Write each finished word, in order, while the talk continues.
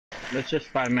Let's just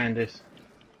five-man this.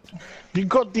 You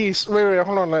got these. Wait,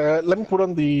 hold on. Let me put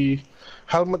on the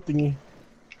helmet thingy.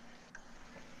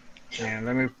 Yeah,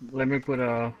 let me put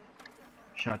a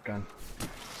shotgun.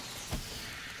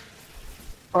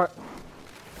 Alright.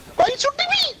 Why are you shooting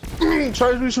me?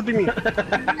 Sorry, who's shooting me?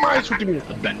 Why are you shooting me?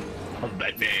 I'm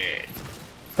Batman.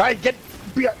 I get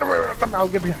behind. I'll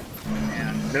get behind.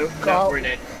 No, no, we're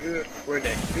dead. We're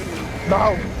dead.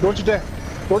 No, don't you dare.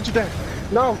 Don't you dare.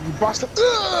 No, you bastard.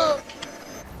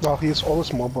 No, he is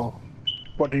always mobile.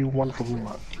 What do you want from me,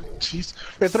 man? Jeez.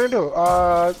 Wait,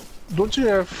 Tornado, don't you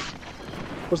have...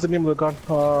 What's the name of the gun?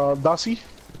 Darcy?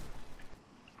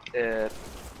 Yes,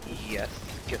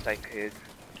 guess I could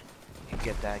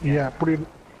get that. Yeah. Yeah, put it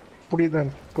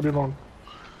then. Put it on.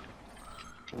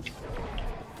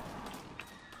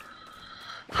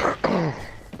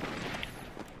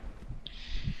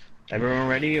 Everyone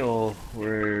ready or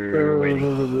we're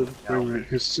waiting? Wait.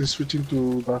 He's switching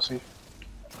to Darcy.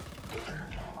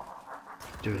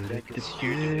 I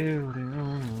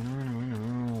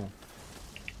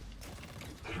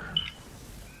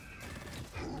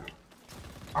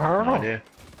don't know. Yeah.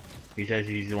 He says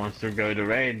he wants to go to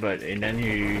raid, but and then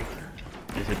he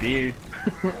disappeared.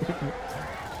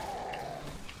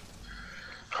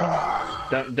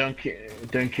 don't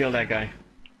kill that guy.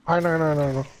 I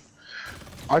know.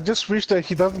 I just wish that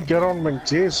he doesn't get on when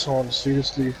Jay's on,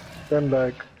 seriously. Then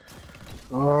like,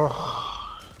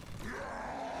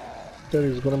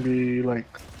 then he's gonna be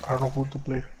like, I don't know who to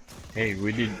play. Hey,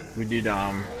 we did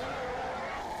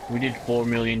 4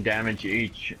 million damage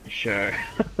each, sure.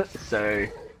 So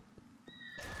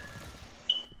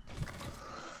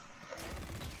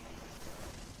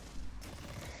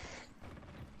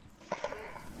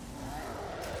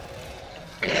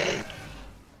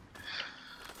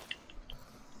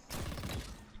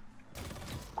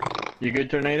you good,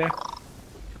 Tornado?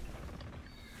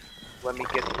 Let me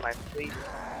get to my place.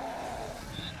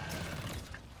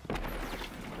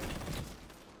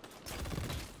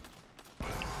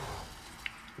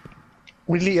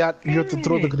 Really, you have to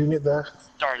throw the grenade there.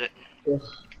 Start it.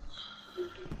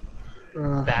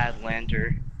 Bad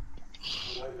lander.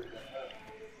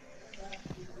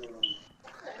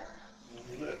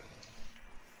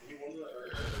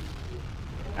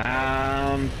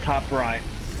 Top right.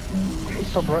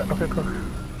 Top right, okay, cool.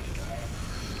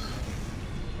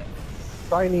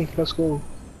 Tiny, let's go.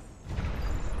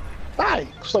 Aye!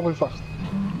 Stop me fast.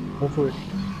 Go for it.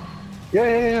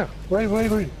 Yeah.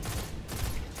 Wait.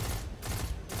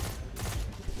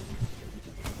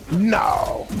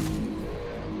 No!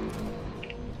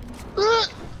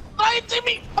 Ryan,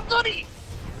 Timmy! I'm sorry!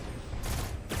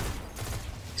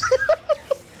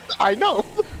 I know!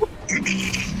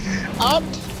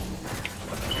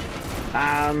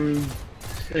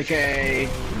 Okay.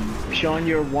 Sean,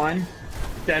 you're one.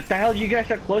 What the hell? You guys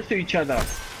are close to each other.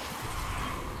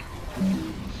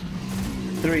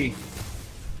 3.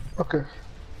 Okay.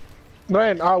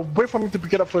 Ryan, wait for me to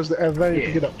pick it up first and then you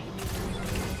pick it up.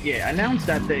 Yeah, announce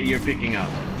that you're picking up,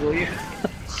 will you?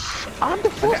 I'm the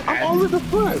first. I'm always the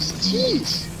first.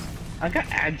 Jeez. I got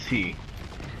antsy.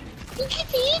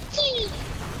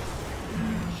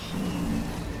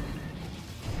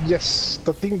 Yes,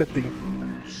 the thing.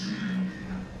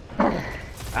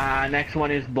 Next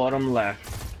one is bottom left.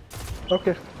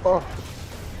 Okay. Oh,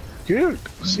 good.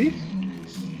 See?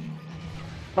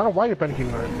 I don't know why you're panicking,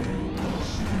 man.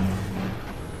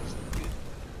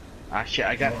 Ah shit!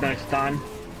 I got no stun.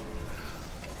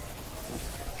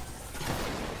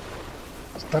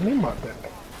 Stun him out then.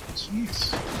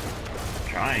 Jeez.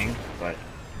 Trying, but.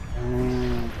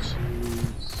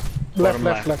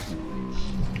 Jeez. Left.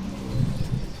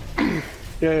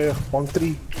 Yeah. On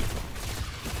 3.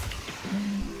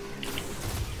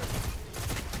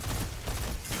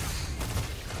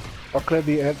 I'll clear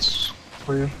the edge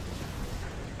for you.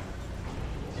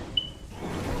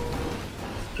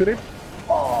 Shoot him?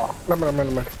 Oh, never.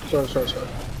 Sorry.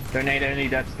 Tornado,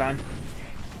 need that stun.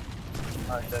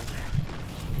 Alright then.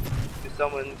 Did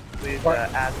someone please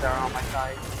add there on my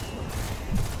side?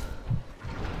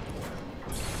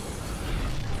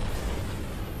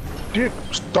 Dude,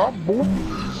 stop, boom!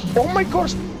 Oh my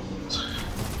gosh!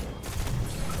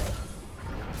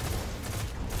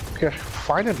 Okay,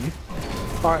 finally.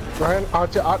 Alright, Ryan,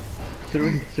 out.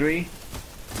 3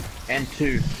 and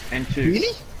 2 and 2.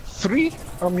 Really? 3?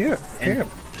 I'm here. And Damn.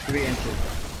 3 and 2.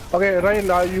 Okay,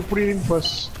 Ryan, you put it in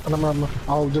first, and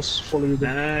I'll just follow you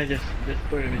there. No, just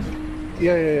put it in.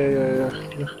 Yeah.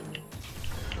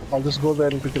 I'll just go there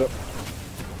and pick it up.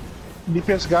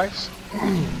 DPS, guys.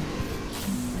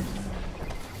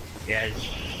 Yes.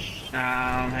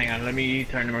 Hang on, let me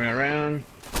turn them around.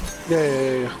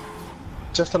 Yeah.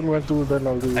 Just tell me when to, then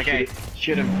I'll do it. Okay,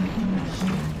 shoot him.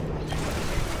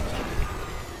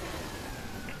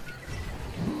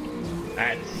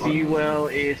 Alright, Seawell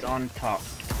is on top.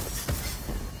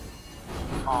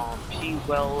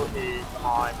 P-Well is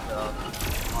on the...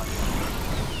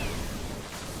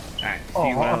 Alright, Oh,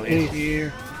 Seawell okay. is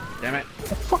here. Damn it.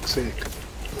 For fuck's sake.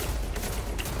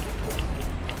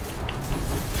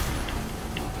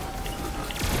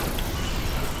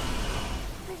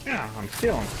 Yeah, I'm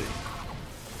still on C.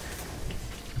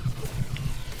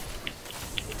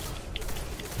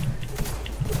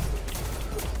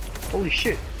 Holy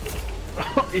shit.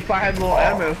 If I had more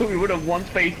ammo, we would have one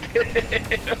spaced him.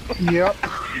 Yep.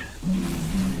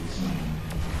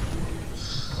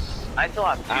 I still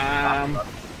have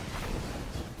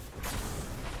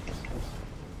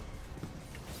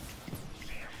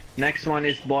Next one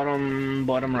is bottom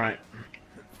right.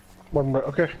 One more,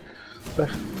 okay. There.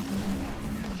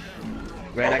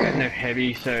 Red, I got no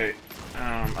heavy, so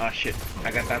oh shit,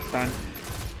 I got that stun.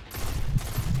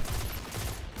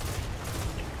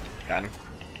 Got him.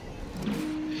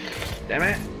 Damn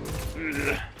it.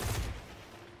 Ugh.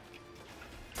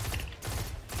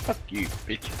 Fuck you,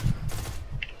 bitch.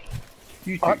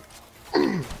 You too.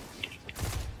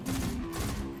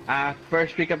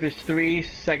 First pickup is 3,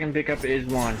 second pickup is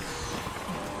 1.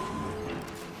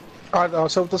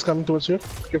 Alright, South coming towards you.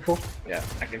 Careful. Yeah,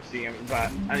 I can see him,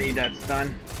 but I need that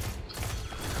stun.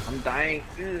 I'm dying.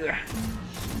 Ugh.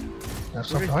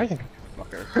 That's not dying.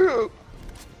 Fucker.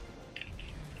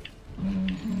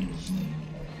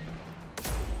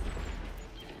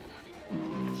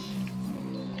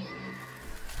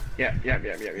 Yeah.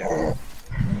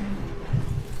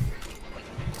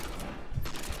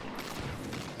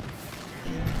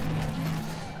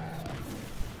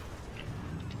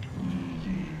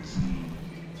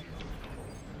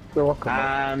 You're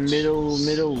welcome.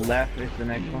 Middle left is the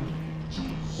next one.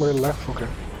 Middle left, okay.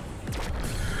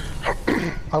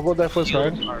 I'll go there first,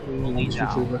 right? Only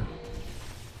now.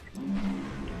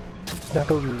 That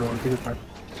will be going to fine.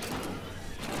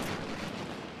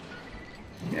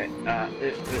 Yeah,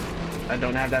 I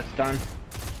don't have that stun.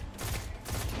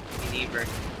 Me neither.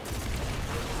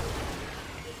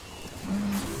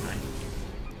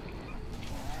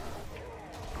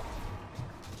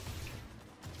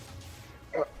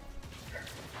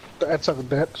 The ads are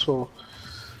dead, so...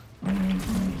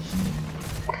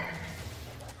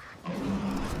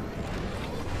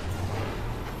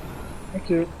 Thank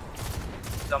you.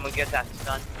 Someone get that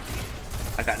stun.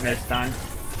 I got no stun.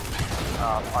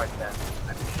 Part then.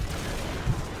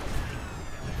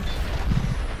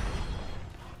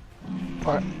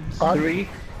 Alright.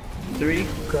 3,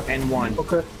 Okay. and 1.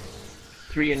 Okay.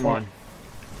 3 and 1.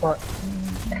 Alright.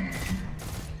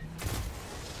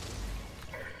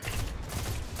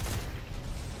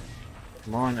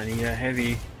 Come on, I need a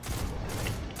heavy.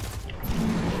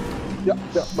 Yeah,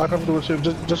 back up towards you,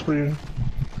 just breathe.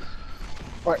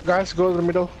 Alright, guys, go to the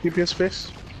middle, keep your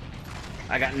space.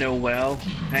 I got no well.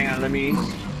 Hang on, let me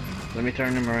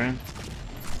turn him around.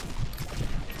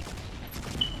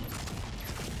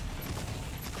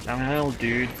 Down the hell,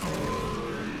 dude.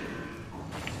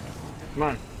 Come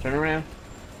on, turn around.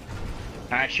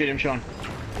 Alright, shoot him, Sean.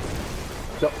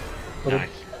 Yep. Okay. Nice.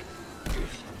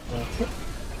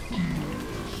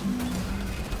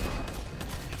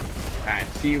 Alright,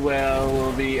 Seawell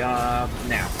will be up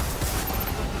now.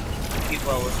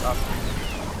 P-Well is up.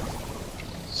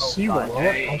 See God. what?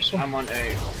 A, Awesome. I'm on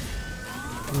A.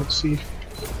 Let's see.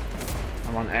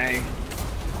 I'm on A.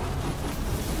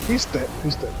 He's dead.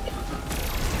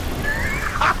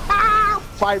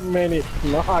 5 minutes.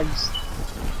 Nice.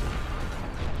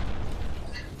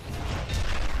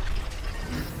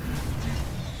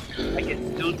 I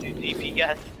can still do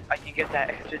DPS. I can get that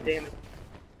extra damage.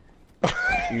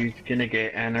 He's gonna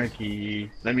get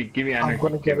anarchy. Give me anarchy. I'm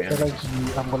gonna get Give me energy.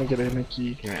 I'm gonna get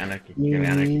energy. Give me anarchy. Give me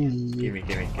anarchy. Give me.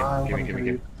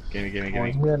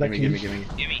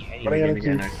 Give me energy.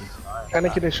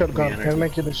 Energy the shotgun.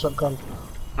 Energy the shotgun.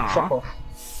 Fuck off.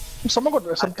 Someone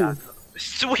got something.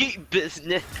 Sweet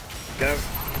business. Go.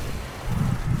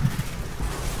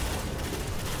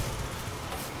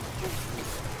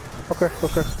 Okay.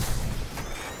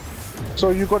 So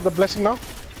you got the blessing now?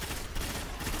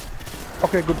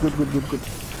 Okay, good.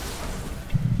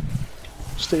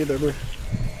 Stay there, boy.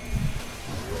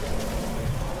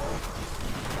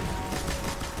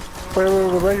 Wait.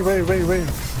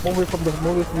 Move away from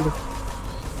the.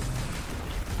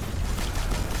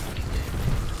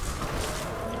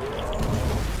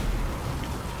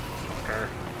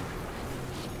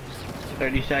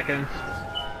 30 seconds.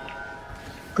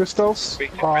 Crystals?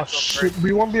 Break the Oh crystal shit, first.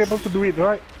 we won't be able to do it,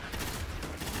 right?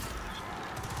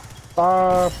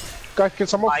 Guys, can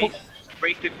someone Ice,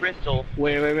 break the crystal.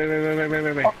 Wait.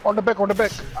 on the back,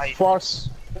 Ice. for us.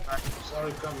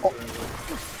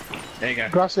 There you go.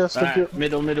 Gracias, thank you.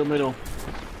 Middle.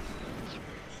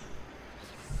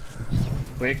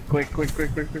 Quick.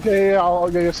 Yeah,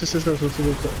 yes.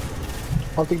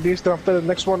 I'll take this, then after the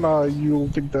next one, you'll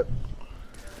take that.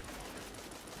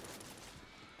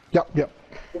 Yep.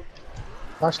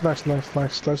 Nice,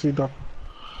 nicely done.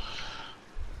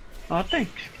 Oh,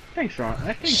 thanks,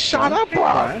 Ron. Shut up,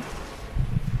 Ron!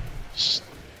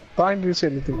 I didn't say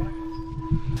anything.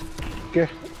 Okay.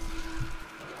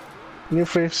 New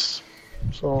face.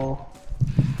 So...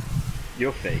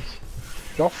 Your face.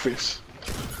 Your face.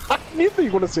 I knew you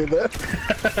were gonna say that.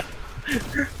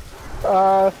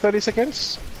 30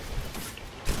 seconds.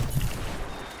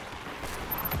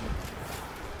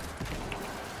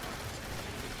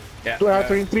 Yeah.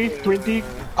 23, 20.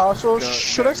 So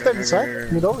should I stand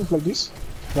inside? Middle, like this?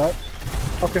 Right.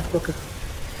 Okay.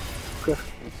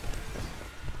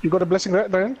 You got a blessing, right,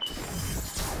 Ryan?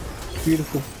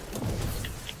 Beautiful.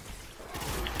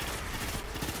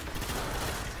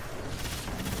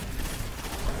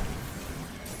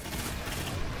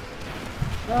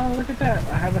 Oh, look at that!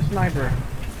 I have a sniper.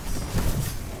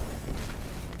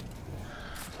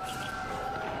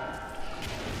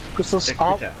 Crystals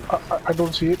out. I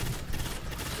don't see it.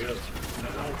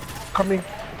 Coming.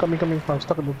 I'm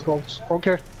stuck in the trolls.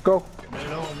 Okay, go.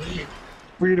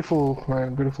 Beautiful,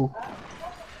 man, beautiful.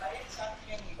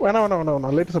 Well, no.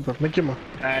 Latest update. Make him.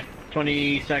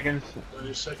 20 seconds.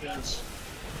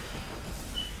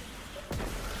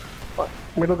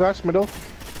 Middle, guys, middle.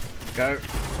 Go.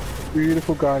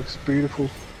 Beautiful, guys, beautiful.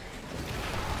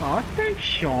 Oh, thanks,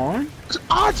 Sean.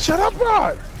 Ah, shut up,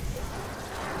 man!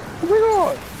 Oh my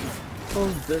god! Oh,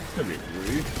 that's a bit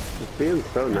rude. It feels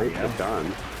so nice to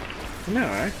done. No,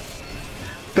 right?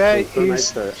 There It's so is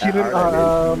nice to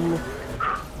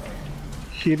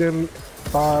hidden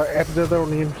editor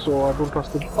on him, so I don't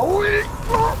trust him. Oh wait!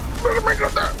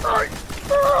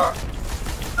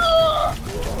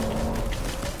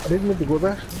 I didn't mean to go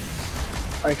there.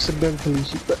 I accidentally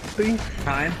hit that thing.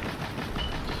 Time.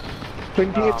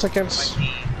 28 seconds.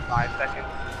 25 seconds.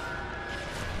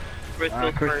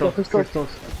 Crystals.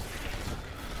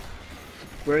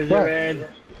 Where is it, Red?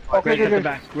 Okay, Red's at the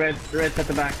back. Red's at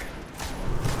the back.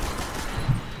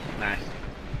 Nice.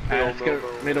 Let's go.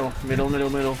 Middle.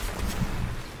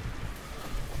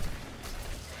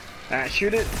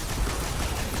 Shoot it.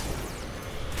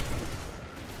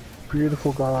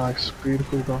 Beautiful guys,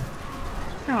 beautiful guys.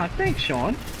 Oh, thanks,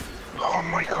 Sean. Oh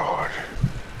my god.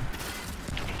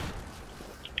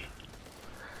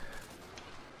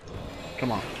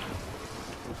 Come on.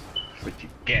 That's what you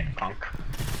get, punk.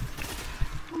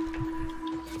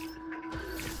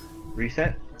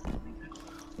 Reset?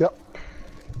 Yep.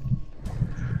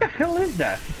 What the hell is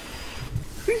that?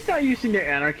 Who's not using their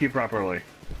anarchy properly?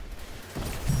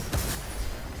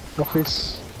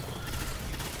 Office.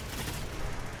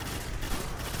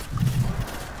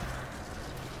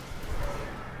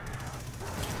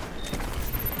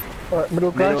 Alright,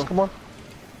 middle guys, come on.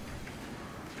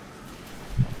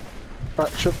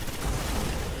 Alright, shoot.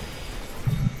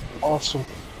 Awesome.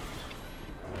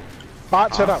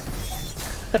 Alright, shut up.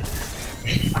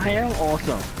 I am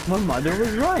awesome. My mother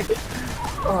was right.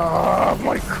 Oh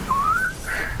my god.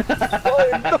 Oh,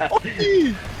 no.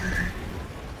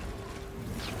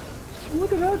 What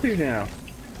did I do now?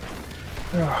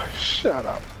 Oh, shut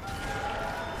up.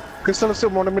 Crystal is still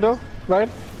more in the middle, right?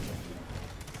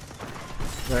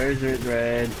 Where is it,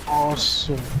 Red?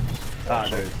 Awesome. Ah,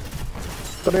 there it is.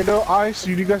 Tornado, ice,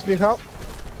 you guys need help?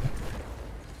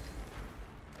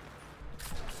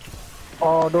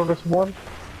 Oh, don't respond.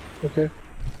 Okay.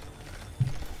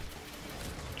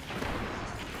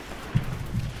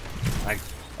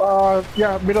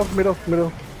 Yeah, middle.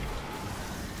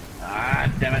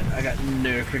 Ah, damn it! I got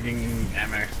no freaking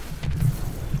ammo.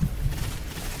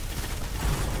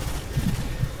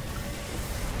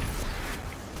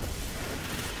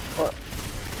 What?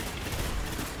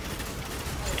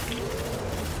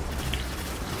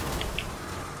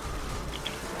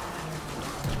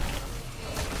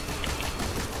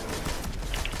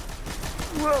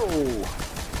 Whoa!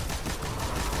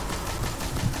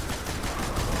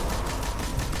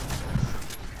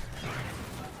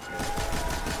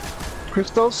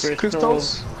 Crystals.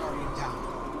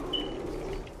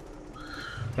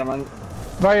 Come on.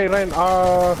 Ryan,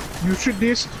 you shoot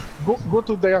this. Go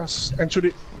to theirs and shoot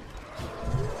it.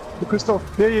 The crystal.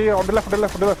 Yeah, on the left.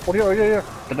 Oh yeah.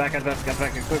 Get back.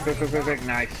 Quick.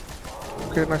 Nice.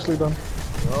 Okay, nicely done.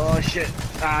 Oh shit.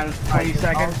 20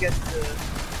 seconds.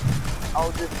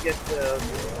 I'll just get the...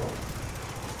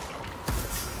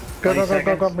 Go, 20 go, go,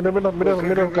 go, seconds. go,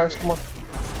 middle, guys, come on.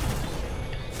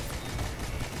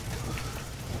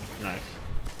 Nice.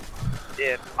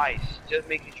 If ice, just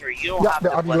making sure you don't Yeah, have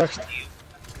they're the on the bless left. you.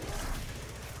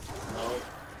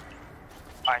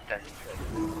 Alright then.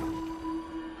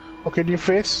 Okay, do you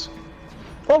face?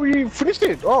 Oh, we finished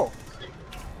it! Oh!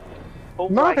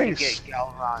 Hopefully I can Nice. get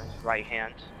Galvan's right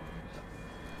hand.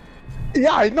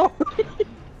 Yeah, I know!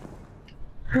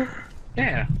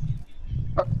 Yeah.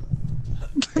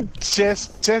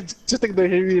 just take the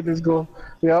heavy and just go.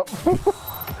 Yep.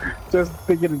 Just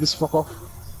take it and just fuck off.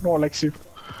 No one likes you.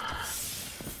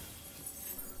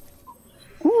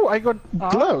 Ooh, I got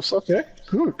gloves. Okay,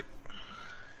 good.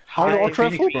 How do I try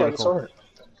Phoenix full Protocol. Sorry.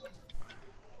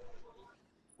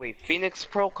 Wait, Phoenix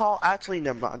Protocol? Actually,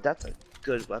 never mind. That's a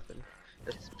good weapon.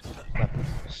 That's a good weapon.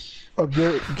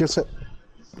 Okay, guess it.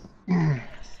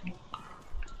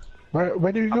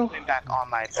 Where do you I'm go? putting back on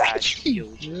my badge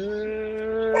shield.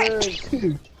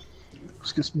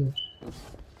 Excuse me.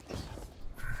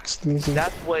 Sneezing.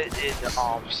 That's what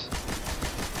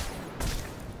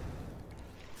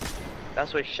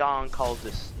that's what Sean calls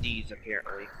a sneeze,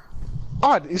 apparently.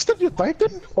 Odd, is that your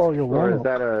Titan or your Or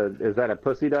Warlock? is that a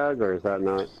pussy dog, or is that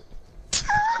not?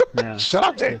 Yeah. Shut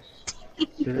up, Jay!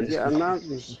 Yeah, I'm not.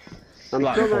 I'm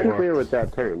Block still not 4. clear with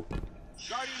that term.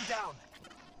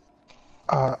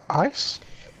 Ice?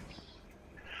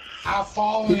 I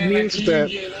fall It in means and that-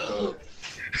 get up.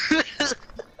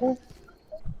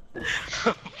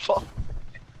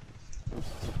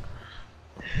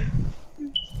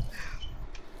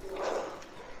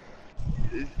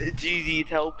 Do you need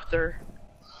help, sir?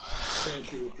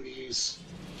 Thank you, please.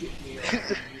 Get me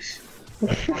on these.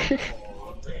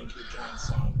 Oh, thank you,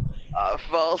 Johnson.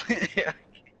 Well,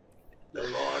 The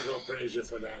Lord will praise you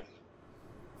for that.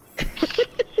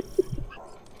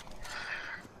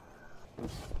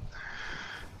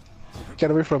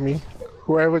 Get away from me.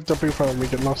 Whoever jumping in front of me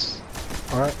get lost.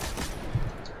 Alright?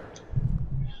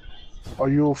 Or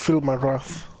you'll feel my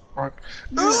wrath. Alright?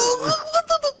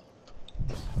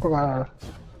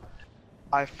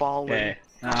 I've fallen Okay.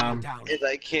 and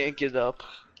I can't get up.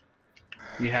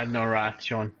 You had no wrath,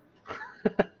 Sean.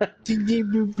 Red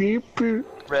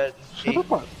Shut ink.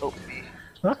 up, man. Oh,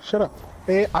 Huh? Shut up.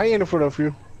 Hey, I ain't in front of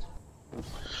you.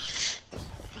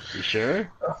 You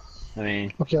sure? I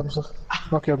mean, Okay, I'm so.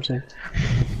 Okay, I'm saying.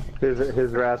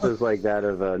 His wrath is like that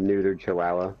of a neutered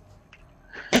chihuahua.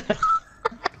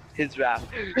 his wrath.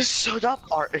 Shut up,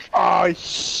 Art. I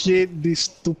hate this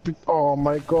stupid. Oh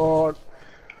my god.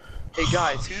 Hey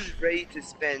guys, who's ready to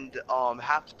spend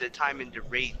half the time in the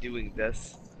raid doing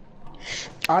this?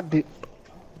 I did.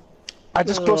 I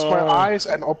just closed my eyes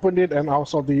and opened it, and I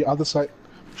was on the other side.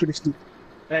 Finished it.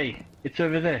 hey, it's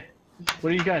over there.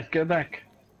 What do you guys? Go back.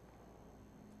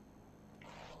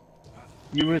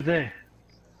 You were there.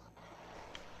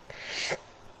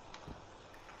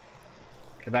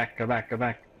 Go back, go back, go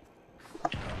back.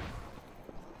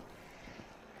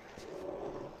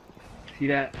 See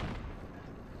that?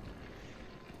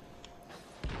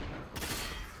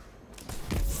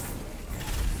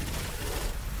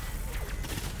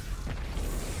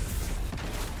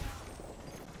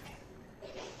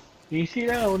 Can you see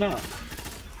that or not?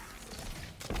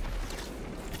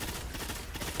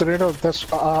 Tornado, that's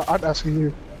I'm asking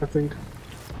you. I think.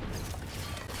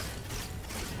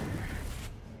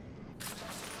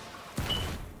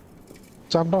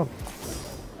 Jump down.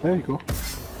 There you go.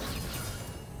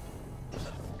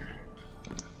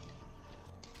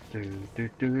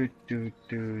 It's going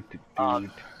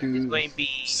to be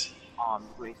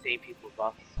going to save people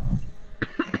buffs.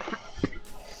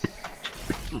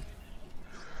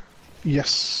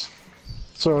 Yes.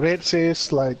 So red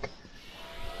says like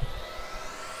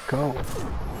go.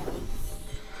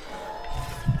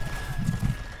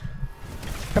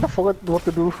 Kind of forgot what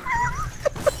to do.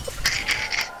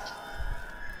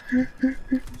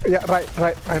 Yeah, right.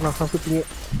 I know how to do it.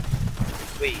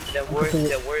 Wait, the word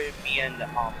me and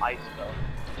ice though.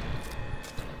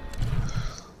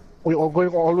 We are going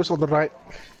always on the right.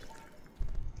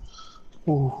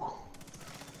 Ooh.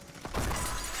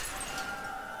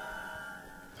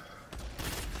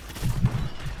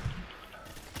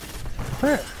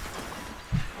 There.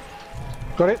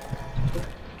 Got it?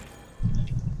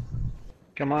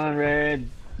 Come on, Red.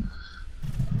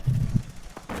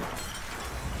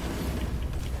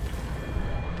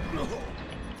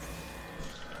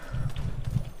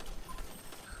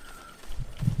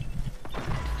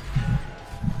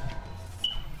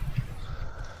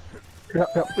 Yep.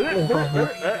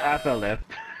 I fell left.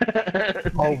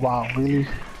 Oh wow, really?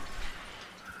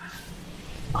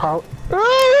 How?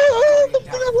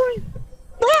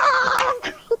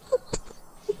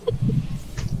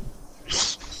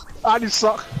 Ah, this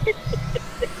suck.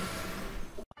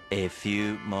 A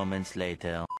few moments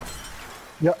later.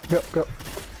 Yep.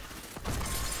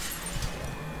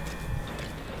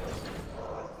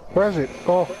 Where is it?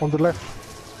 Oh, on the left.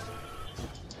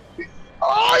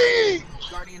 Oi!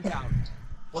 Guardian down.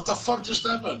 What the fuck just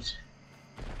happened?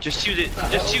 Just shoot it.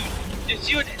 Just shoot.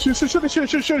 Just shoot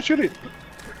it. Shoot it.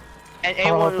 And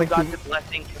anyone who thank got you. the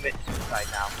blessing commit suicide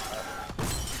now.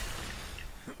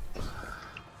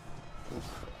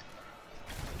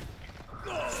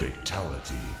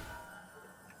 Fatality.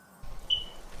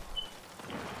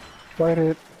 Fight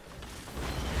it.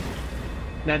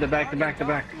 No, the back.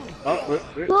 Oh,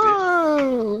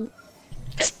 Ah!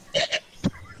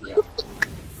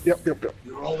 Yep.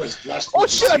 You're always blessed. Oh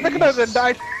with shit, I disease. recognized and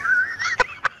died.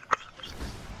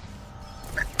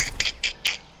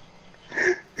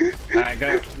 Alright,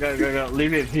 go.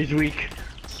 Leave it. He's weak.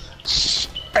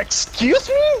 Excuse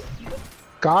me?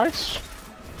 Guys?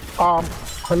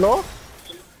 Hello?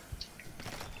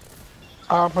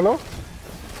 Hello?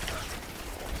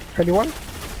 Anyone?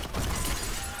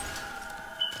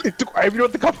 It took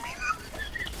everyone to come.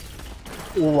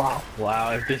 Wow.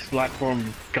 Wow, if this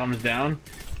platform comes down,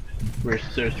 we're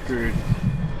so screwed.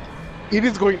 It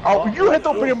is going out. You had to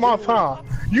open your mouth, huh?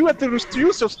 You had to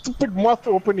use your stupid mouth to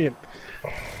open it.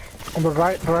 On the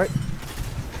right.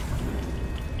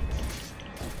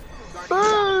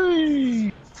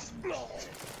 Hey!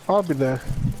 I'll be there.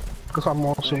 Because I'm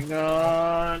awesome. Hang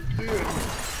on.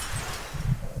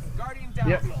 Guardian down.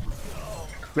 Yep.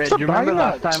 Wait, do Stop you remember dying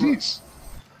last now, time? jeez.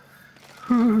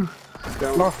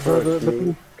 Don't No, push the-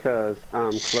 me, cause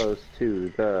I'm close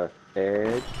to the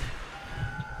edge.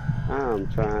 I'm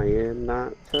trying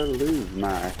not to lose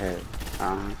my head.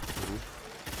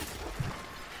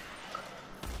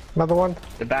 Another one.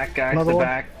 The back, guys. Another The one.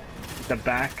 back. The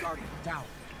back. Guardian down.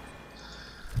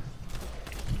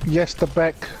 Yes, the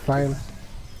back, Ryan.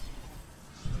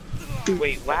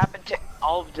 Wait, what happened to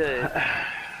all of the...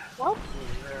 What?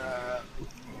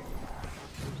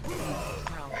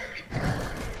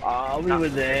 We were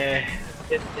there.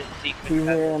 This sequence We were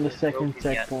hasn't on the been second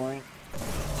broken yet. checkpoint.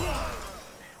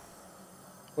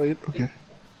 Wait, okay.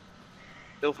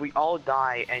 So if we all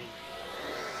die and...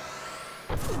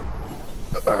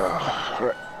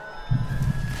 Right.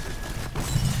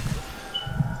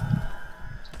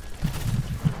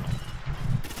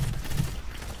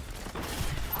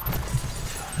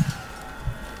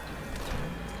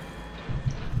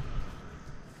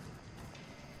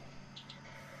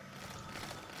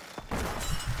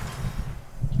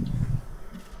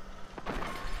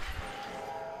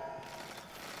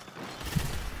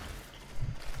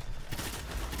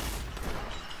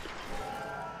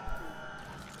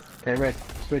 Okay, red.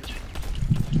 Switch.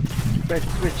 Red,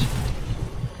 switch.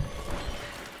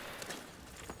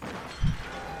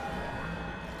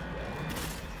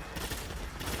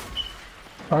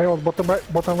 Ryan, on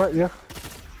bottom right, yeah.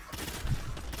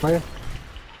 Ryan.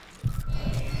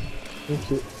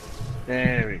 Thank you.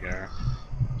 There we go.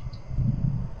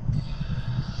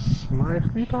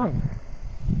 Nicely done.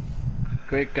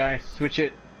 Quick, guys. Switch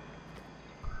it.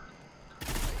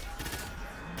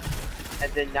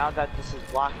 And then now that this is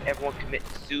blocked, everyone commit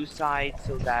suicide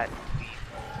so that we...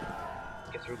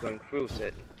 guess we're going cruise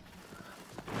it.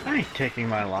 I ain't taking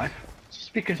my life.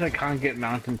 Just because I can't get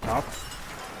mountaintop.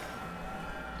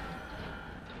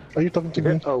 Are you talking to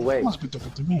me? Oh wait. You must be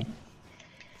talking to me.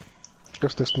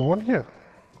 Because there's no one here.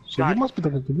 So Not- you must be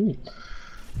talking to me.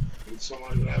 Need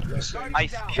someone who have blessing.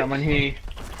 Ice Someone here.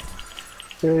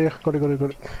 Yeah, got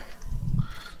it.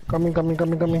 Coming.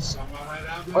 Someone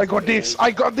might have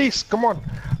I got this! Come on!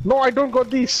 No, I don't got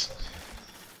this!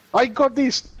 I got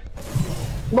this!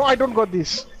 No, I don't got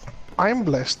this! I am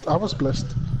blessed. I was blessed.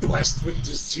 blessed with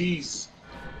disease.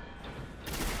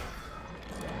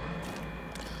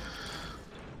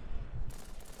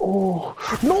 Oh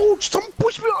no! Someone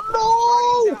push me!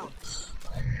 No!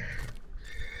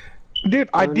 Dude,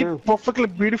 I Oh, did no. perfectly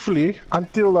beautifully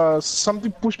until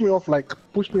something pushed me off,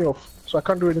 so I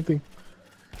can't do anything.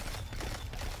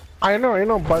 I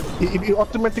know, but it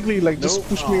automatically just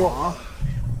pushed me off.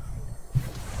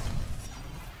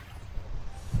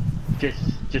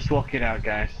 Just walk it out,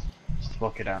 guys. Just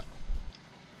walk it out.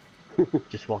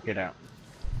 Just walk it out.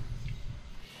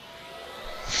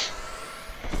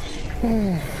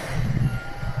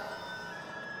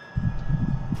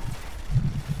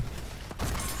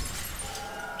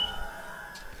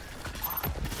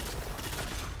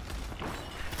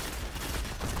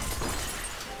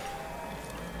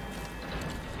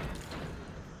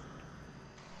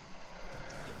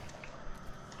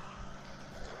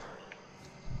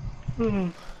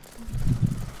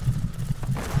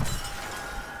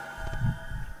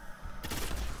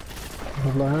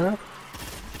 Left.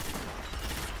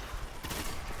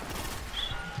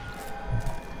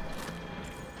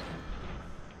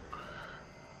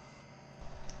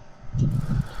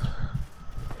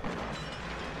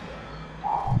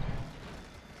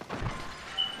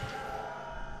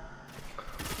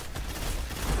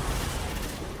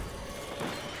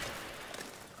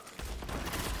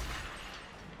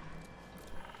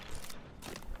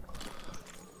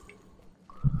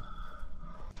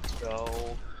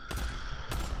 Go.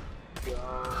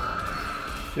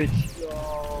 Which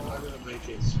I didn't make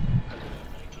it.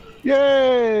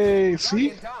 Yay!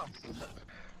 See?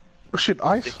 Oh shit, The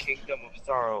ice. kingdom of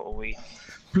sorrow awaits.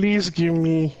 Please give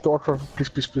me the auto rifle. Please,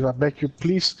 please, please. I beg you,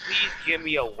 please. Please give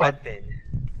me a weapon.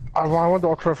 I want the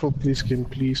auto rifle, please, game.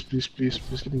 Please, please, please,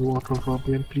 please give me the auto rifle,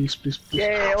 game. Please, please, please.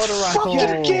 Yay, auto Fuck rifle!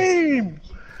 that game!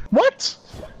 What?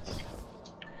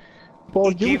 Paul,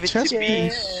 He give me gave it chest to me.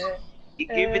 piece. He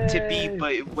gave it to me,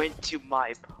 but it went to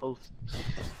my post.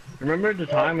 Remember the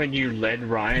time when you led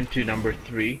Ryan to number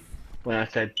 3 when I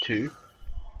said 2?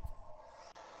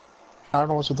 I don't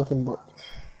know what you're talking about.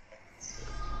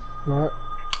 Alright.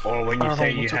 Or when I you don't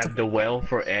say know you what have the well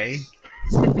for A?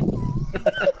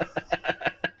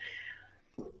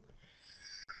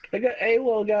 I got A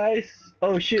well, guys.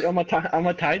 Oh shit, I'm a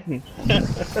Titan.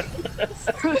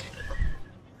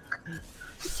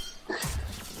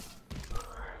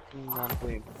 Not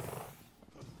blame.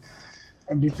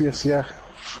 And DPS, yeah.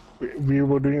 We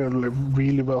were doing it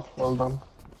really well. Well done.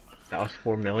 That was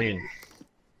 4 million.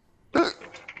 That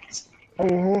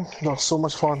was so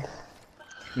much fun.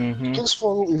 King's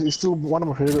Fall is still one of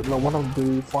my favorite, like one of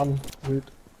the fun. It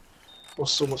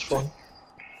was so much fun.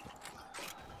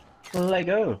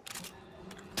 Lego.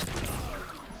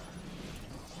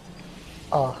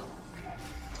 Ah,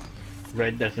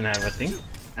 Red doesn't have a thing.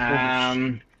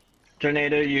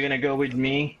 Tornado, you're gonna go with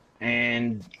me,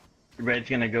 and Red's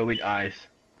gonna go with Ice.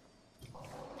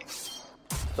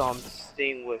 So I'm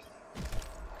staying with.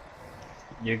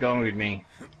 You're going with me.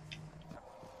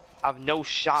 I have no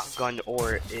shotgun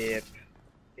or big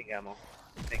ammo.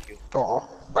 Thank you. oh,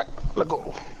 right, let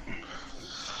go.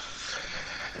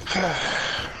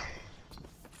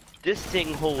 This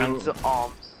thing holds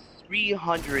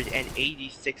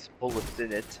 386 bullets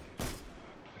in it.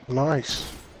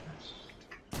 Nice.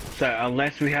 So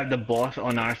unless we have the boss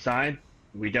on our side,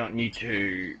 we don't need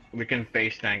to. We can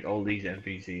face tank all these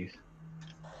NPCs.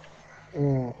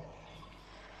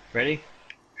 Ready?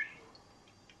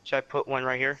 Should I put one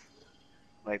right here?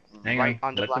 Like Hang right on.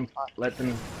 on the Let black them. spot? Let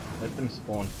them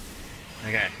spawn.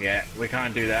 Okay. Yeah. We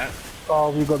can't do that. Oh,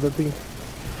 we got the thing.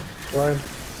 Right.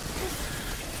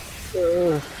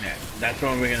 Yeah. That's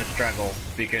when we're gonna struggle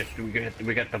because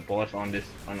we got the boss on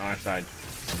our side.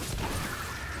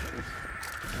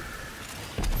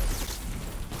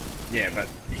 Yeah, but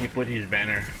he put his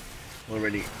banner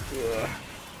already. Ugh.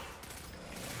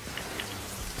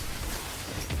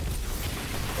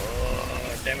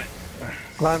 Oh, damn it.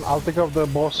 Ryan, I'll pick up the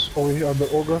boss over here, the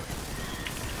ogre.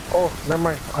 Oh, never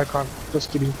mind. I can't.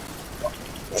 Just kidding.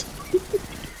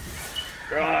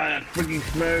 Ah, that freaking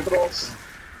smoke.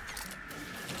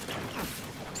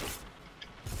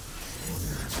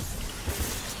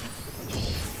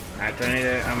 Alright,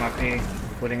 Tornado, I'm up here,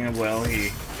 putting a well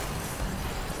here.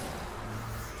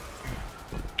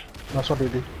 That's what they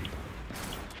do.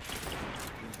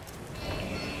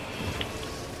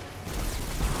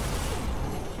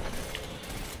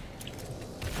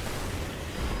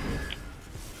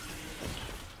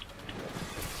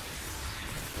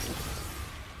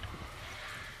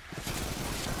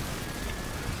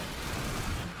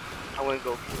 I wanna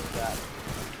go kill that.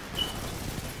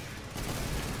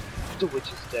 The witch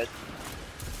is dead.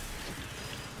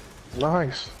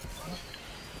 Nice.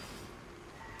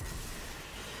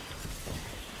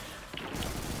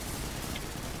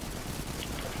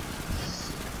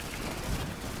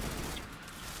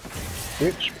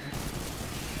 Bitch.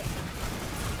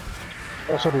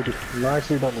 That's what we do.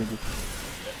 Nicely done, Indy.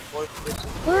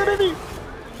 Where did he?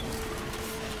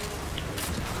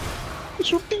 He's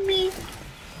shooting me.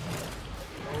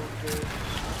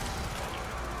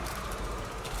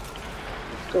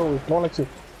 Go, more like it.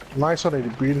 Nice already,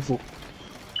 beautiful.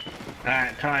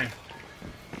 Alright, time.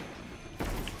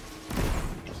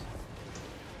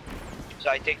 Should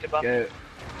I take the buff? Go.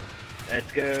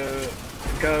 Let's go.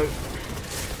 Go.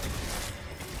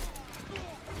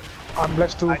 I'm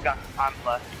blessed too. I'm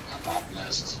blessed. I'm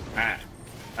blessed. Alright.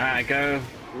 Alright, go.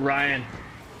 Ryan.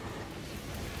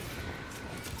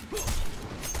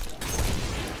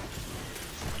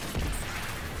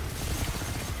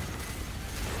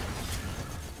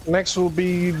 Next will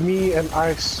be me and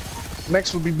Ice.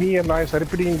 Next will be me and Ice. I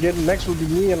repeat again. Next will be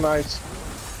me and Ice.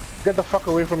 Get the fuck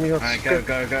away from me. Alright, go,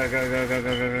 go, go, go, go, go,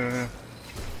 go, go, go.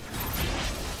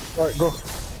 Alright, go.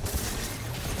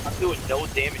 I'm doing no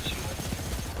damage to him.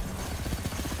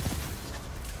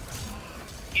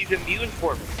 He's immune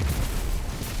for me.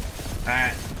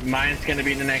 Alright, mine's gonna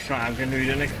be the next one. I'm gonna do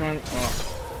the next one.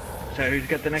 Oh. So who's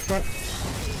got the next one?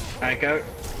 Alright, go.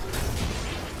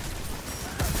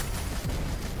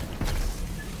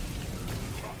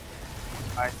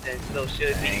 Alright, then so should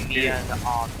it be Thank me you. and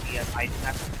Ice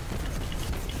next?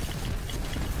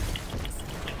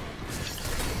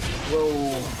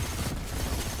 Whoa.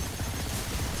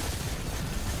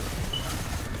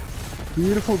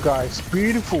 Beautiful, guys.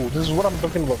 Beautiful. This is what I'm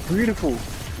talking about. Beautiful.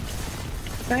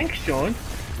 Thanks, Sean.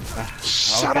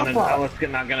 Shut I up. was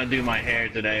not gonna do my hair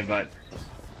today, but.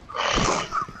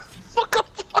 Fuck up.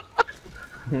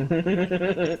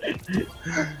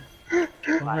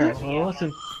 I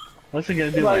wasn't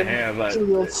gonna do my hair, but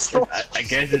I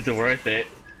guess it's worth it.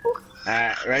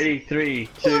 Ready? 3,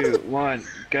 2, 1,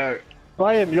 go.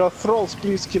 Ryan, your thralls,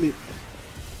 please kill it.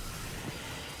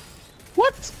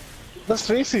 What? That's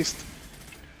racist.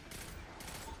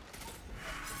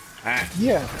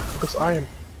 Yeah, because I am.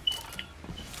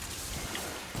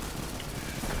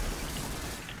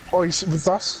 Oh, he's with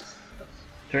us?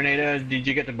 Tornado, did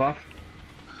you get the buff?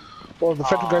 Oh, the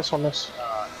fat guy's on us.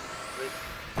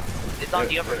 It's on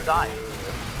the upper side.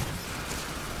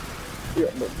 Yeah,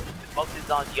 but The box is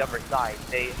on the upper side.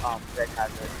 They Red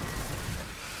has it.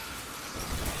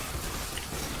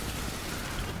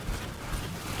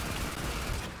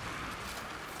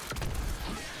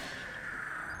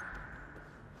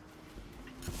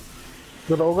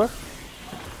 good ogre?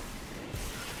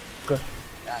 Good. Is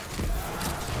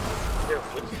there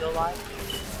wood still alive?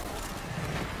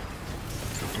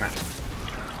 Nice.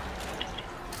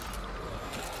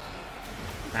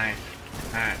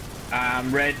 Alright.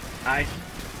 Red, ice.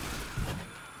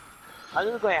 I'm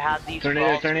just going to have these Tornado,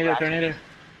 balls tornado, ratchet. tornado.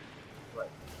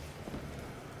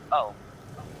 Oh.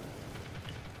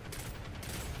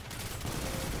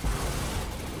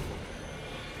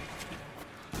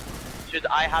 Should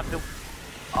I have to...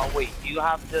 Oh wait, do you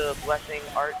have the blessing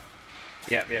art?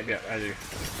 Yep, I do.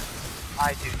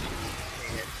 I do.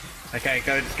 Okay,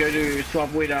 go to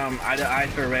swap with either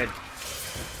ice or red.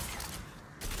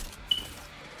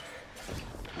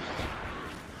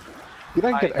 Did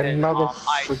I get I did, another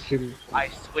I freaking...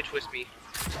 switch with me.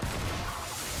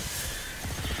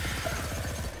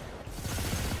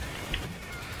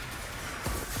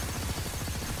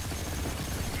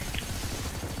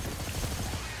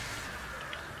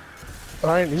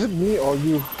 Ryan, is it me or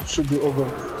you should be over?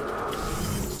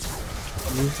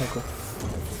 Me? Okay.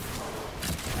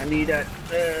 I need that.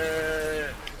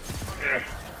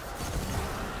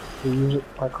 You use it,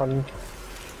 I can't.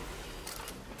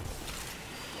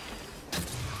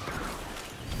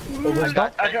 Ogre's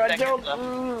down? I got 10 jump.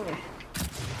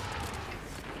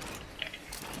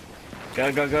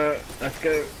 seconds left. Go. Let's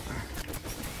go.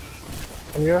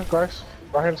 I'm here, guys.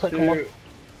 Ryan, come on. 2,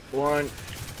 1.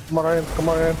 Come on, Ryan. Come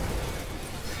on, Ryan.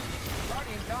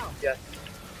 Yes.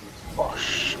 Oh,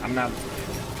 shh. I'm not.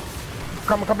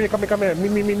 Come here. Me. Come on. Me,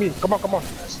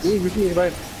 with me,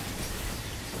 Ryan.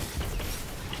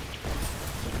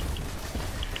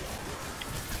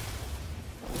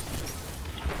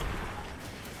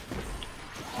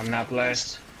 I'm not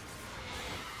blessed.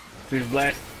 Who's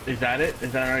blessed? Is that it?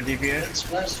 Is that our DPS?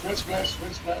 Wind's blessed.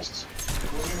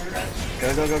 Go.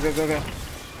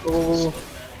 Oh,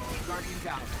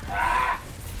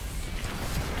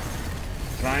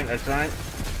 That's fine.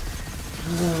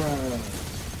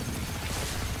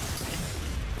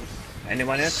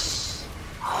 Anyone else?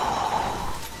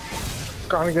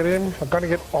 can't get in. I can't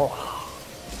get. Oh.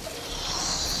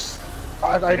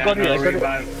 I got it.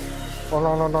 Revive. Oh,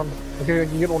 no. Okay, I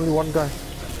can get only one guy.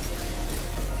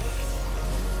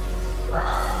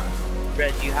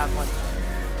 Red, do you have one?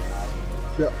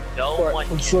 Yeah. No Right, one I'm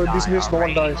can sure this die, means no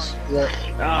one alright? dies. Yeah.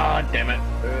 Ah, damn it.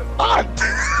 Alright.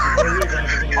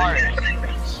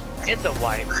 It's a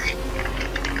wipe.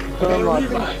 No.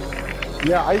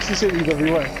 Yeah, I see said you can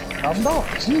rewind. Calm down,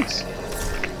 jeez.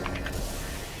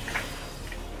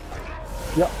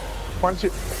 Yeah, punch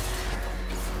it.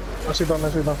 I sit down.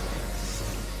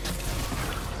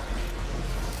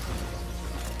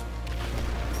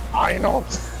 I know.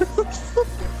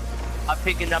 I'm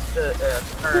picking up the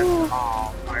current.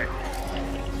 Oh, alright.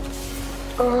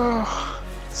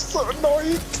 So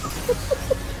annoying.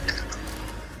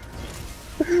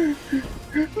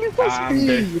 Leave us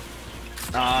be.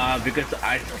 Because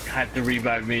I had to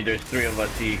revive me, there's 3 of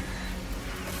us here.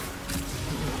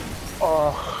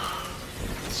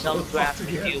 some graph to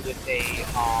deal with a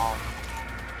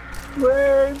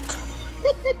Wait.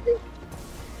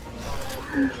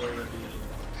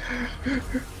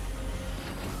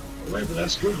 Wait, but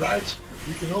that's good, right?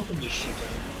 You can open this shit.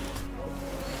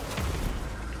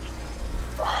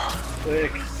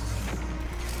 Quick.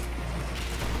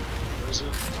 Where is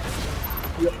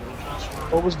it? Yep.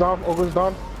 Ogre's down, Ogre's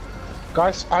down.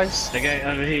 Guys, ice. Okay,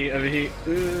 over here, over here.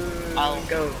 I'll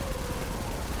go.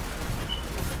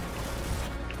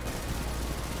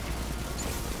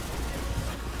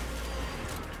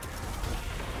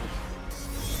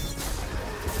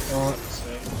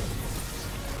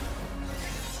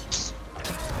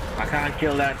 I can't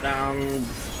kill that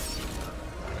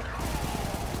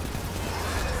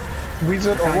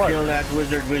Wizard or can't what? kill that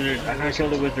wizard. I can't kill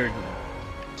the wizard.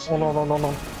 Oh no, no, no,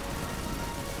 no.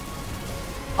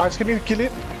 Ice, can you kill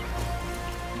it?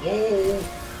 No.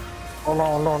 Oh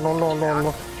no, no, no, no, no,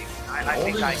 no. I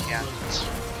think I can.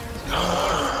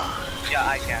 Yeah,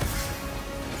 I can.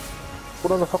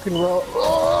 Put on the fucking well.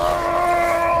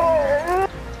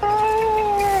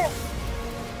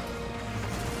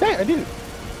 Hey, I did it.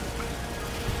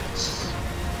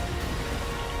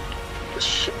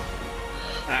 Shit.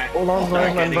 Alright. Hold on,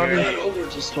 Ryan, I'm running. That ogre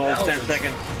just 12, 10 melted.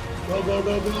 seconds. Go, go,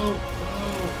 go, go.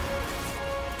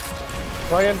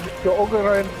 Ryan, your ogre,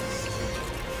 Ryan.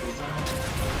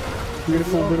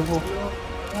 Beautiful, beautiful.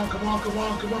 Come on, come on, come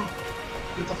on, come on.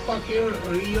 Get the fuck here.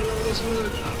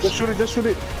 Or Just shoot it, just shoot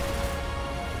it.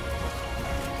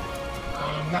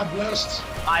 I'm not blessed.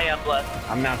 I am blessed.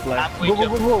 I'm not blessed. Halfway Go, go, to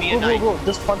go, go, be a go, go, knight. go.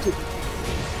 Just punch it.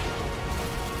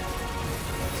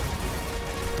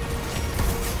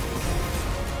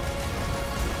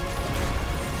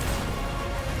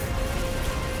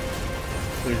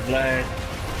 Who's blessed?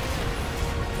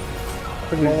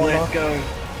 No Who's one blessed? off. Go.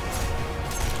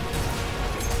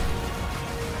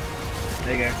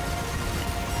 There you go.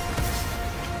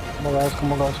 Come on, guys,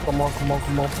 come on, guys, come on, come on,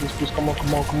 come on, please, please, come on,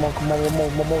 come on, come on, come on, one more,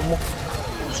 one more, one more.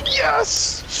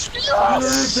 Yes!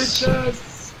 Yes!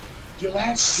 Bitches! Your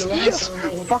lance, your lance.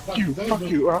 Yes! Fuck you, fuck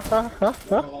you, huh?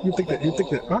 You take that, you take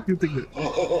that, huh? You take that.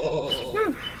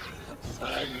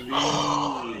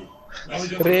 Is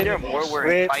there more where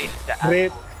Red, it fights the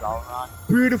red. Balron?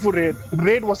 Beautiful Red.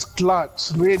 Red was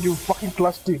clutch. Red, you fucking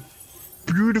clutched it.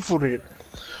 Beautiful Red.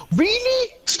 Really?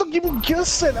 Stop giving gear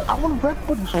set. I want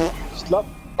weapons. Slap.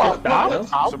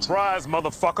 Out. Surprise,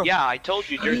 motherfucker. Yeah, I told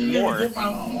you there's more.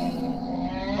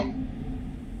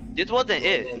 This wasn't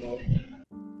it.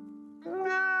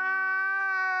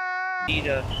 Need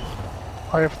a...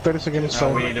 I have 30 seconds.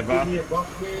 Oh, we need a buff. Give me a buff,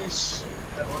 please.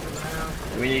 That one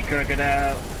now. We need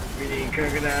crocodile. We need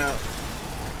crocodile.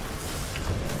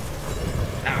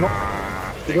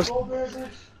 Ah. Because,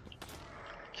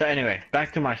 So anyway,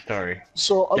 back to my story.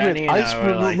 so, Danny okay, and Ice I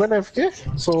were like- went AFK.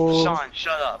 So, Sean,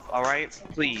 shut up, alright?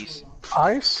 Please.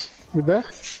 Ice, you there?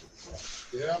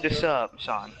 Yeah, Just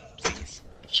Sean.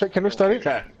 Check, can we start it?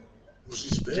 So,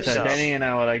 she's bitch. so Danny and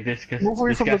I were like discussing. Move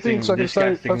away from the thing so I can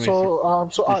start it. So,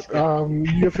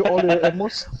 you have all your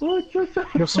ammos?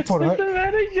 Your support, right?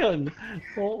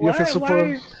 You have your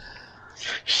support.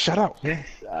 Shut up. Yes.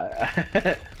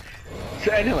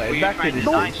 So anyway, Were you back to trying to this.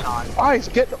 die, Sean? Ice,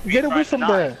 get away from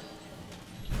there.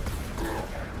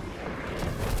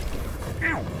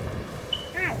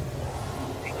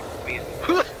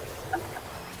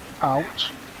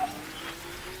 Ouch.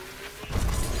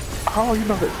 How are you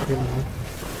not that fucking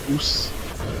loose?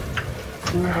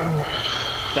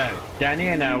 So Danny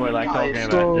and I were like talking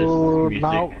about So this music.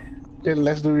 now, okay,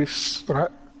 let's do this, right?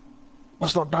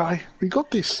 Let's not die. We got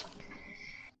this.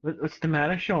 What's the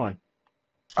matter, Sean?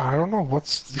 I don't know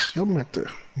what's this your matter.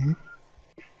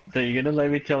 So you gonna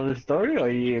let me tell the story, or are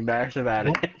you embarrassed about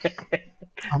it?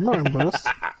 I'm not embarrassed.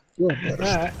 You're embarrassed.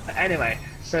 Alright. Anyway,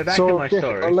 so back So to my okay,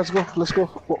 story. let's go. Let's go.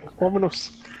 1 minute.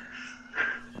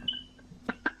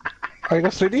 Are you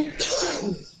guys ready?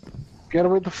 Get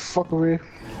away the fuck away.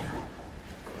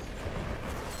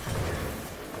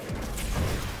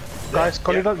 Guys,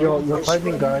 call it up your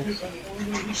timing, guys.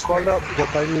 Call it up your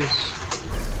timing.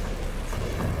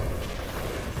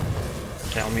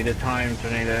 Tell me the time,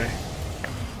 Tornado.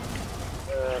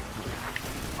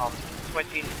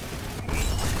 20.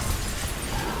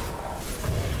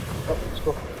 Oh, let's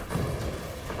go.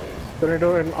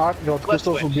 Tornado and Art, your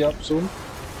crystals will be up soon.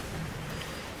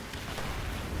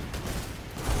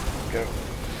 Go.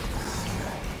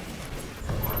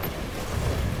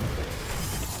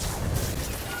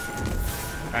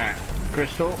 Alright,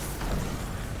 Crystal.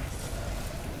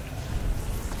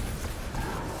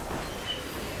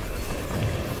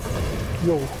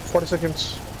 Yo, 40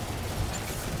 seconds.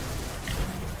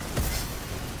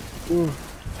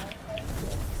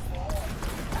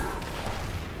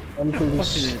 I'm feeling Fuck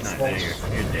is this? No, there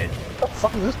you're dead. What the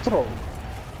fuck is this throw?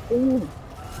 Ooh.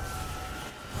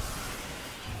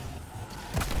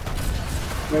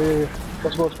 Yeah.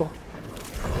 Let's go.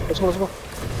 Let's go.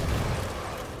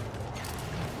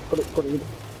 Got it.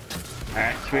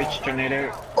 Alright, switch,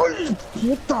 tornado. Oh,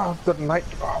 what the night?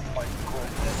 Oh my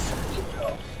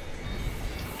god.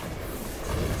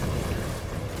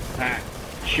 Alright,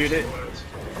 shoot it.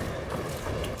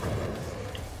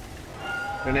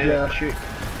 Tornado, shoot.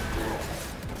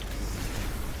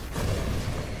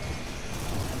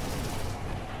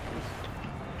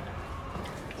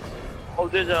 Oh,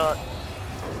 there's a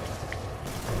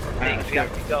thing. Let's We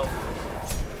have to go.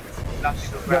 We have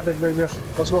to go grab it. Yeah.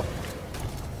 Let's go.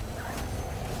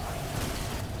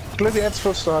 Clear the ads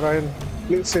first, Ryan.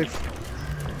 Play it safe.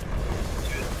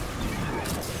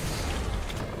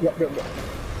 Yep.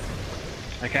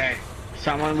 Okay,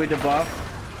 someone with the buff.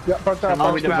 Yeah,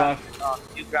 Someone with the buff.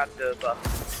 You grab the buff.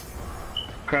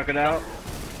 Crocodile,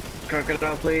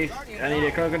 please. I need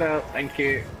a crocodile. Thank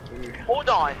you. Hold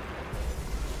on.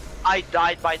 I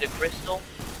died by the crystal.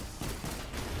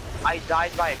 I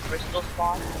died by a crystal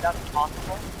spawn. That's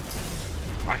possible.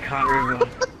 I can't remember.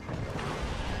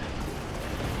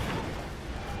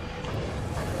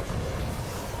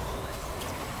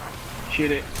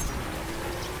 Shoot it.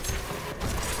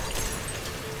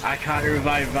 I can't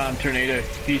revive Tornado.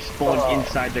 He spawned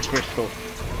inside the crystal.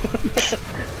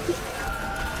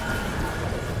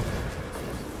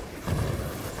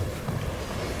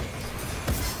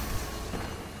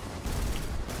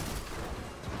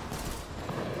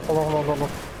 Hold on.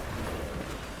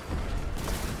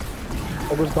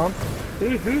 Almost done.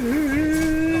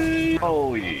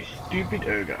 Oh, you stupid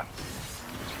ogre.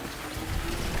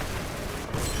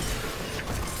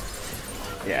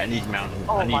 Yeah, I need mountain.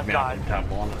 Oh I need my mountain God. top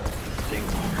one. Thing.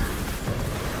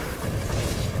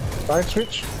 Right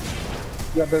switch.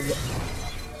 Yeah, there.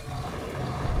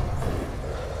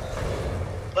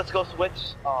 Let's go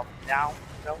switch. Now.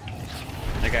 No.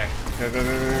 Okay. Go.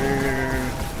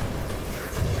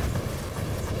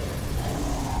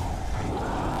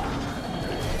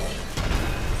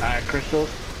 Alright, crystals.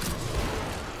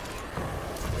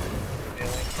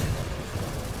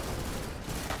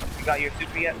 You got your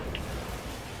super yet?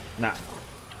 Nah.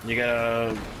 You got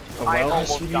a I well?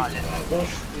 almost got it. You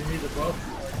need a buff.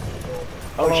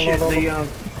 Oh No, shit, no. the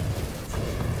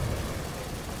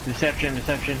Deception.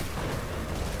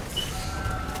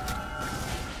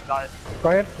 Got it.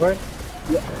 Ryan.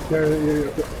 Yeah.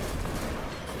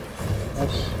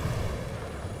 Nice.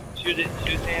 Shoot it.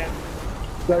 Shoot hand.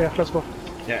 Yeah, let's go.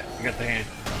 Yeah, you got the hand.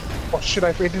 Oh shit, I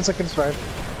have 18 seconds, Ryan.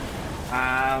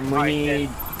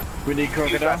 We need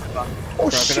crocodile. Oh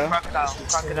shit. Crocodile.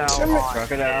 Damn it.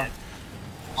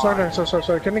 Crocodile.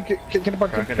 Sorry. Can you punch him?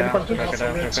 Crocodile.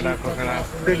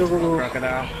 Okay, go.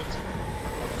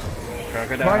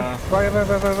 Crocodile.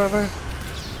 Ryan.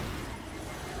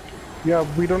 Yeah,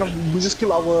 we don't have. We just kill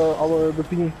the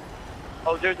thing.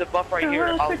 Oh, there's a buff right here.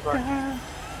 I'll start. Red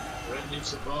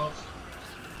needs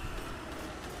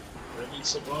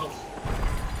a buff.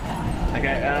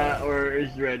 Okay, or is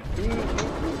red?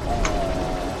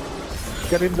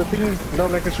 Get in the thing.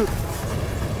 Down like a shoot.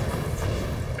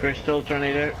 Crystal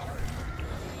tornado.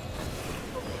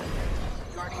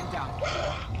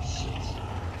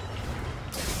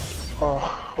 Oh,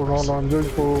 hold on. I'm going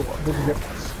to get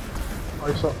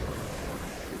ice up.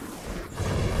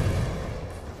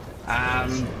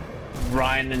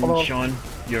 Ryan and Hello. Sean,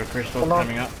 your crystal Hello.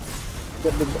 coming up.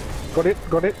 Got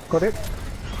it.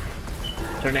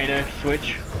 Tornado,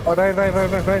 switch. Oh, right.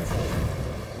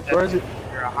 Where is it?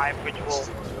 You're a high ritual,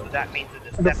 so that means that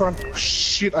In the front.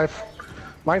 Shit, I've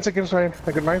 9 seconds, Ryan.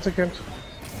 I got 9 seconds.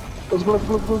 Let's go. No.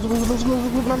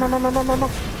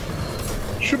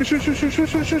 Shoot it.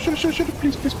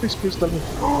 Please, tell me.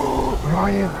 Oh,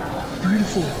 Ryan.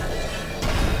 Beautiful.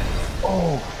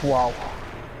 Oh, wow.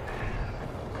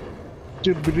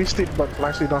 Dude, we missed it, but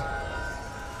nicely done.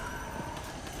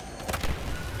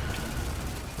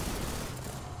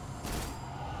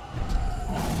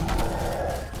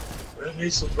 Red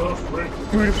needs a buff.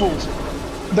 Beautiful.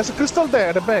 There's a crystal there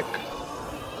at the back.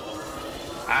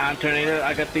 Tornado,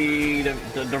 I got the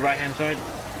right hand side.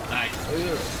 Nice.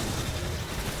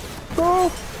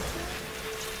 Go.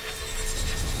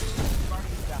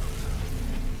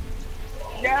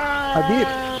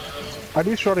 I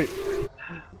did shot it.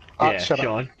 Yeah, Shut up.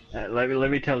 Sean. Let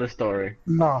me tell the story.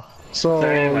 No. So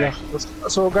anyway. yeah.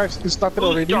 So guys, it started Who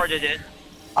already. started it?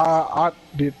 Art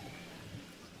did.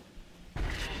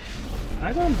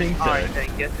 I don't think so. Alright, I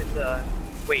guess it's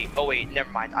wait,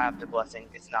 never mind. I have the blessing.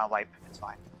 It's not a wipe. It's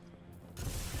fine.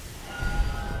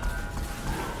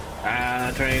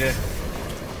 Tornado.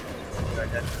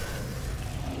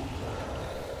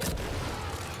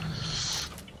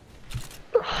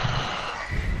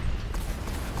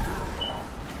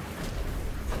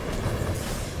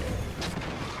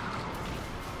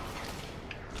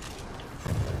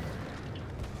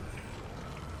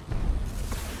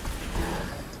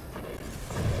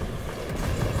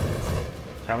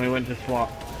 Tell me when to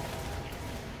swap.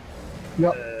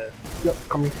 Yep. Yep.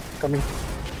 Coming. Coming.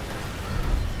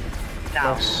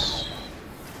 Now. Yes.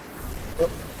 Yep.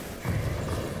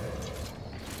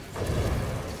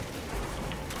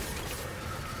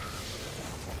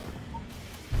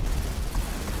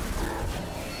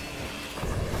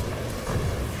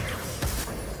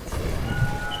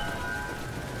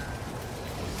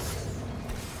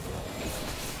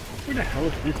 Where the hell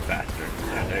is this bastard?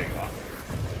 Yeah, there you go.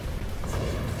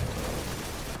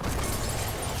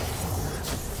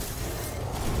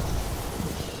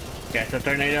 Okay, so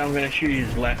Tornado, I'm gonna shoot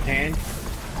his left hand.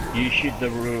 You shoot the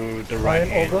right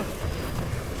hand. Over.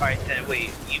 Alright, then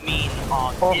wait, you mean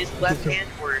on his left hand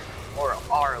or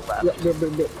our left? Yep.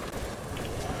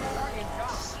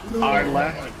 Our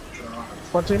left.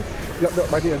 One team.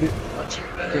 Yep. I did.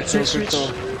 Crystal.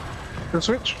 Can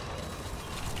switch.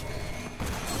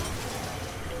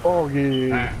 Oh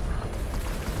yeah.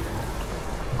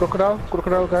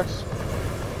 Crocodile, guys.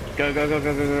 Go. Go.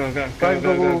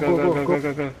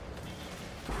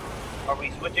 Are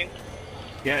we switching?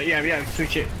 Yeah.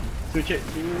 Switch it.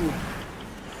 Ooh.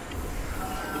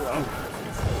 Whoa.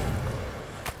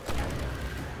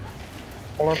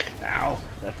 Hold on. Ow.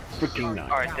 That's freaking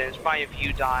nice. Alright, then it's fine if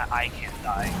you die, I can't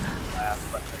die.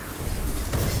 But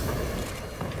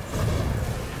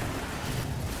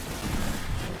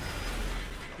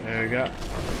There we go.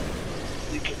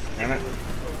 Damn it.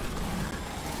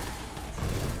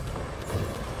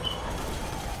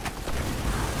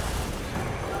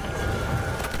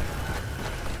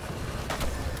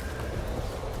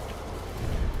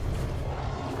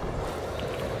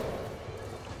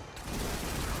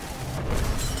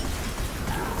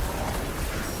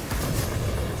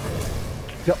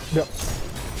 Yep.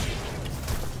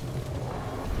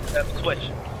 switch.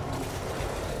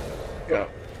 Go.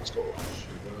 Let's go.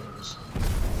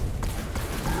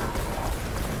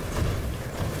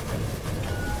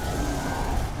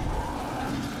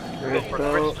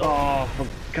 Crystal. Oh, for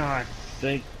God's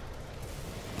sake.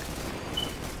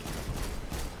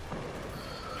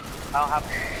 I'll have.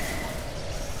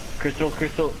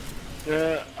 Crystal.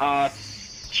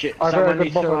 Shit. I Someone got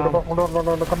needs buff. to,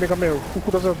 No, come here.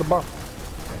 Who doesn't have the buff?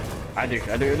 I do.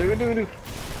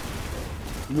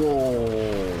 Whoa.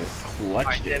 Clutched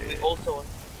Alright, then we also.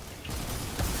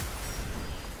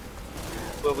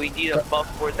 But we need a buff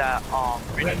for that,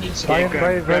 Red needs a Ryan, buff.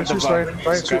 Ryan, the switch, buff. Ryan,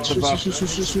 Grab the buff.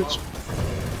 switch.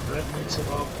 Red needs a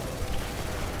buff.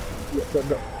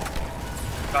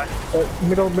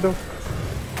 Middle.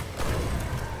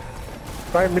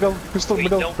 Ryan, middle, pistol, we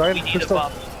middle, don't, Ryan, we need pistol. a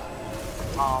buff.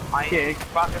 Okay.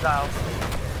 Crocodile.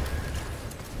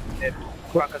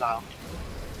 Crocodile.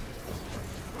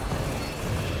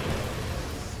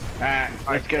 Alright,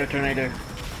 let's go, Tornado.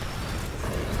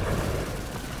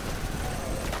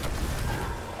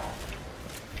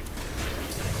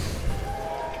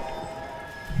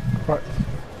 Right,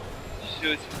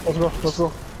 Shoot. let's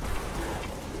go.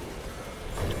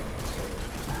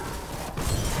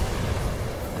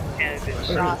 And it's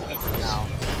shot now.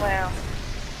 Well,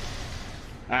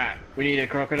 Alright, we need a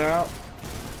crocodile.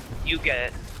 you get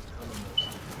it.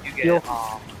 You get Yo. it.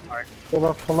 Alright.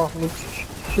 Hold on.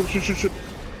 Shoot.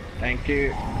 Thank you.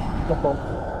 No problem.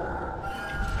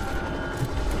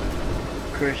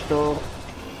 Crystal.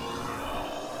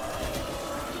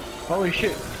 Holy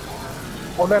shit.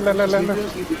 Oh, land.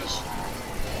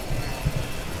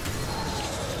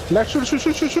 Left, shoot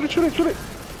it.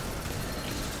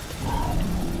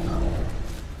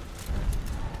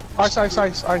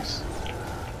 Ice.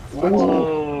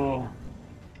 Whoa.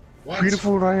 What?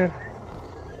 Beautiful, Ryan.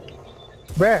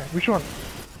 Where? Which one?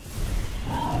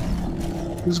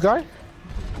 This guy?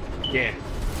 Yeah.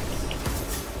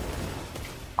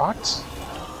 Arts?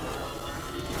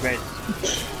 Red.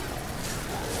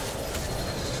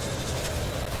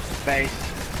 Face.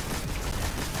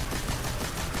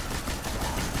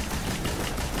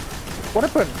 What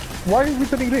happened? Why are we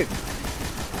turning red?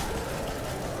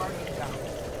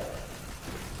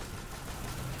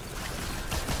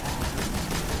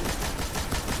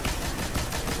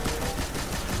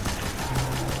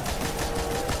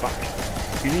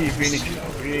 You need Phoenix.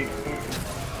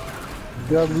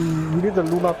 Yeah, we need the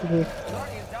Luna thing.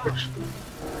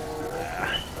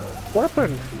 What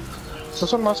happened? That's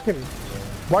what I'm asking.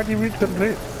 Why did we turn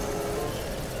red?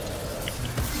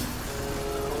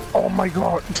 Oh my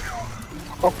god.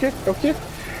 Okay, okay.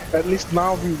 At least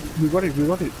now we got it, we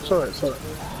got it. It's alright, it's alright.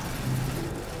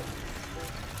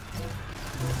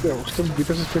 Yeah, we'll still beat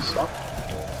us face up.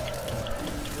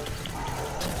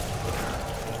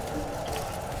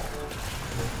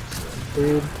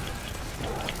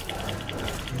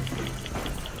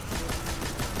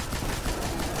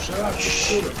 Shut up,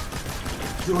 shoot him.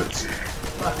 Do it.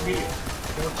 Fuck me.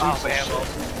 Don't Oh, Jesus ammo.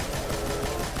 shit.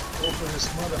 Open his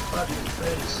motherfucking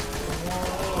face. Come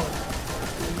on.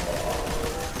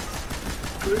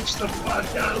 Glitch the fuck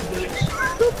out, bitch.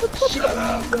 Shut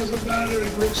up, doesn't matter.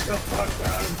 Glitch the fuck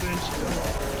out, bitch. Come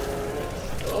on.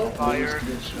 Oh, Fire.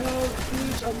 please,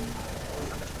 glitch out, please.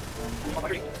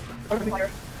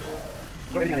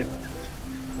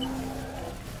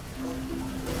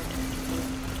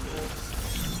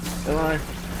 Come on.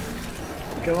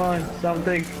 Come on,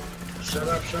 something. Shut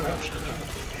up, shut up, shut up.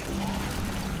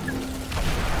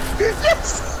 Yes!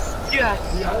 Yes!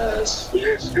 Yes,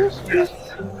 yes, yes, yes.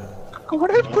 What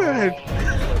happened?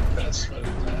 That's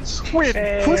fantastic. Wait,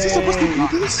 was he supposed to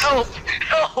do this? Help!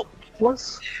 Help!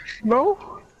 Was? No?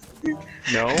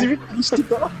 No? Did we used to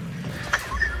go?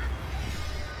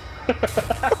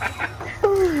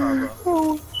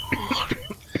 Oh.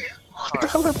 What the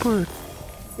hell happened?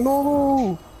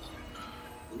 No!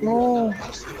 No!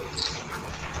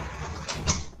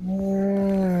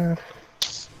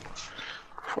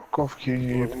 Fuck off,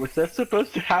 game. Was that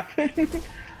supposed to happen?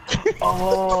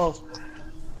 Oh!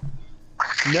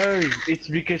 No, it's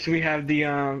because we have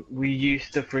the we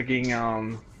used the frigging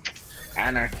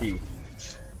anarchy.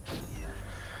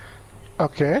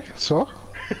 Okay, so?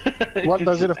 What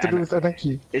does it have to do with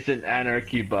anarchy? It's an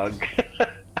anarchy bug.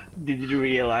 Did you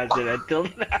realize it until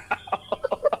now?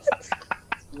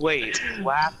 Wait,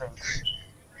 what happened?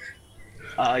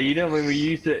 You know when we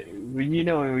used it, when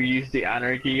we used the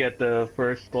anarchy at the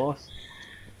first boss?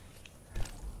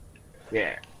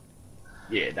 Yeah.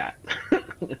 Yeah, that.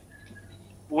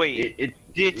 Wait, did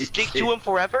it stick to him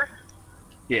forever?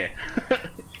 Yeah.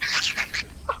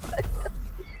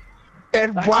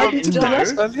 And why did you tell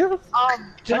us earlier? I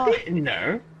didn't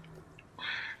know.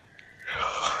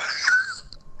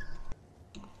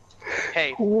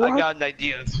 Hey, What? I got an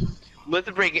idea. Let's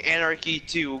bring anarchy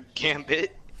to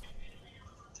Gambit.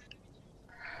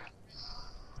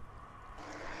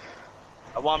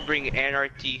 I want to bring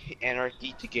anarchy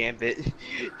to Gambit.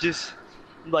 Just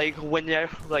like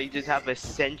whenever, like just have a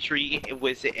sentry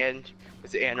with the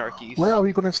anarchies. Where are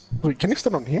we gonna wait, can you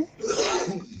stand on him?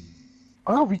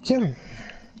 Ah, we can.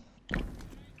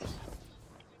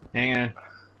 Hang on.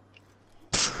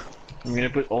 I'm gonna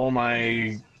put all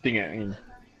my thing in.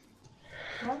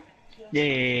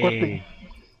 Yay! What thing?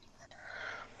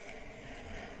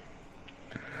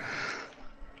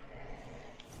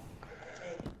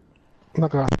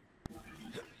 Naga.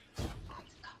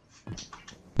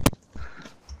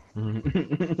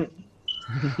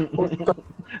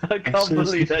 I can't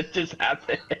believe that just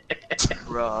happened.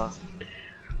 Bruh.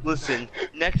 Listen,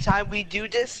 next time we do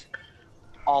this,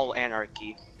 all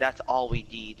anarchy. That's all we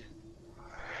need.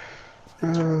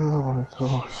 Oh my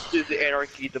gosh. Is the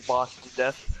anarchy the boss to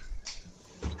death?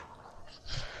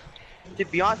 To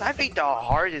be honest, I think the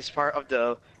hardest part of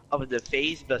the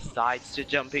phase, besides the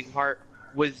jumping part,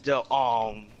 was the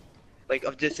like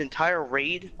of this entire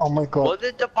raid. Oh my god.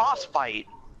 Wasn't the boss fight,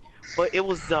 but it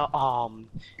was the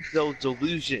those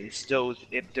delusions, those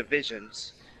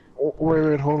divisions. Oh,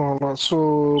 wait, hold on, hold on.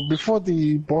 So before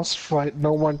the boss fight,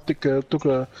 no one took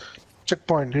a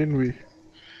checkpoint, didn't we?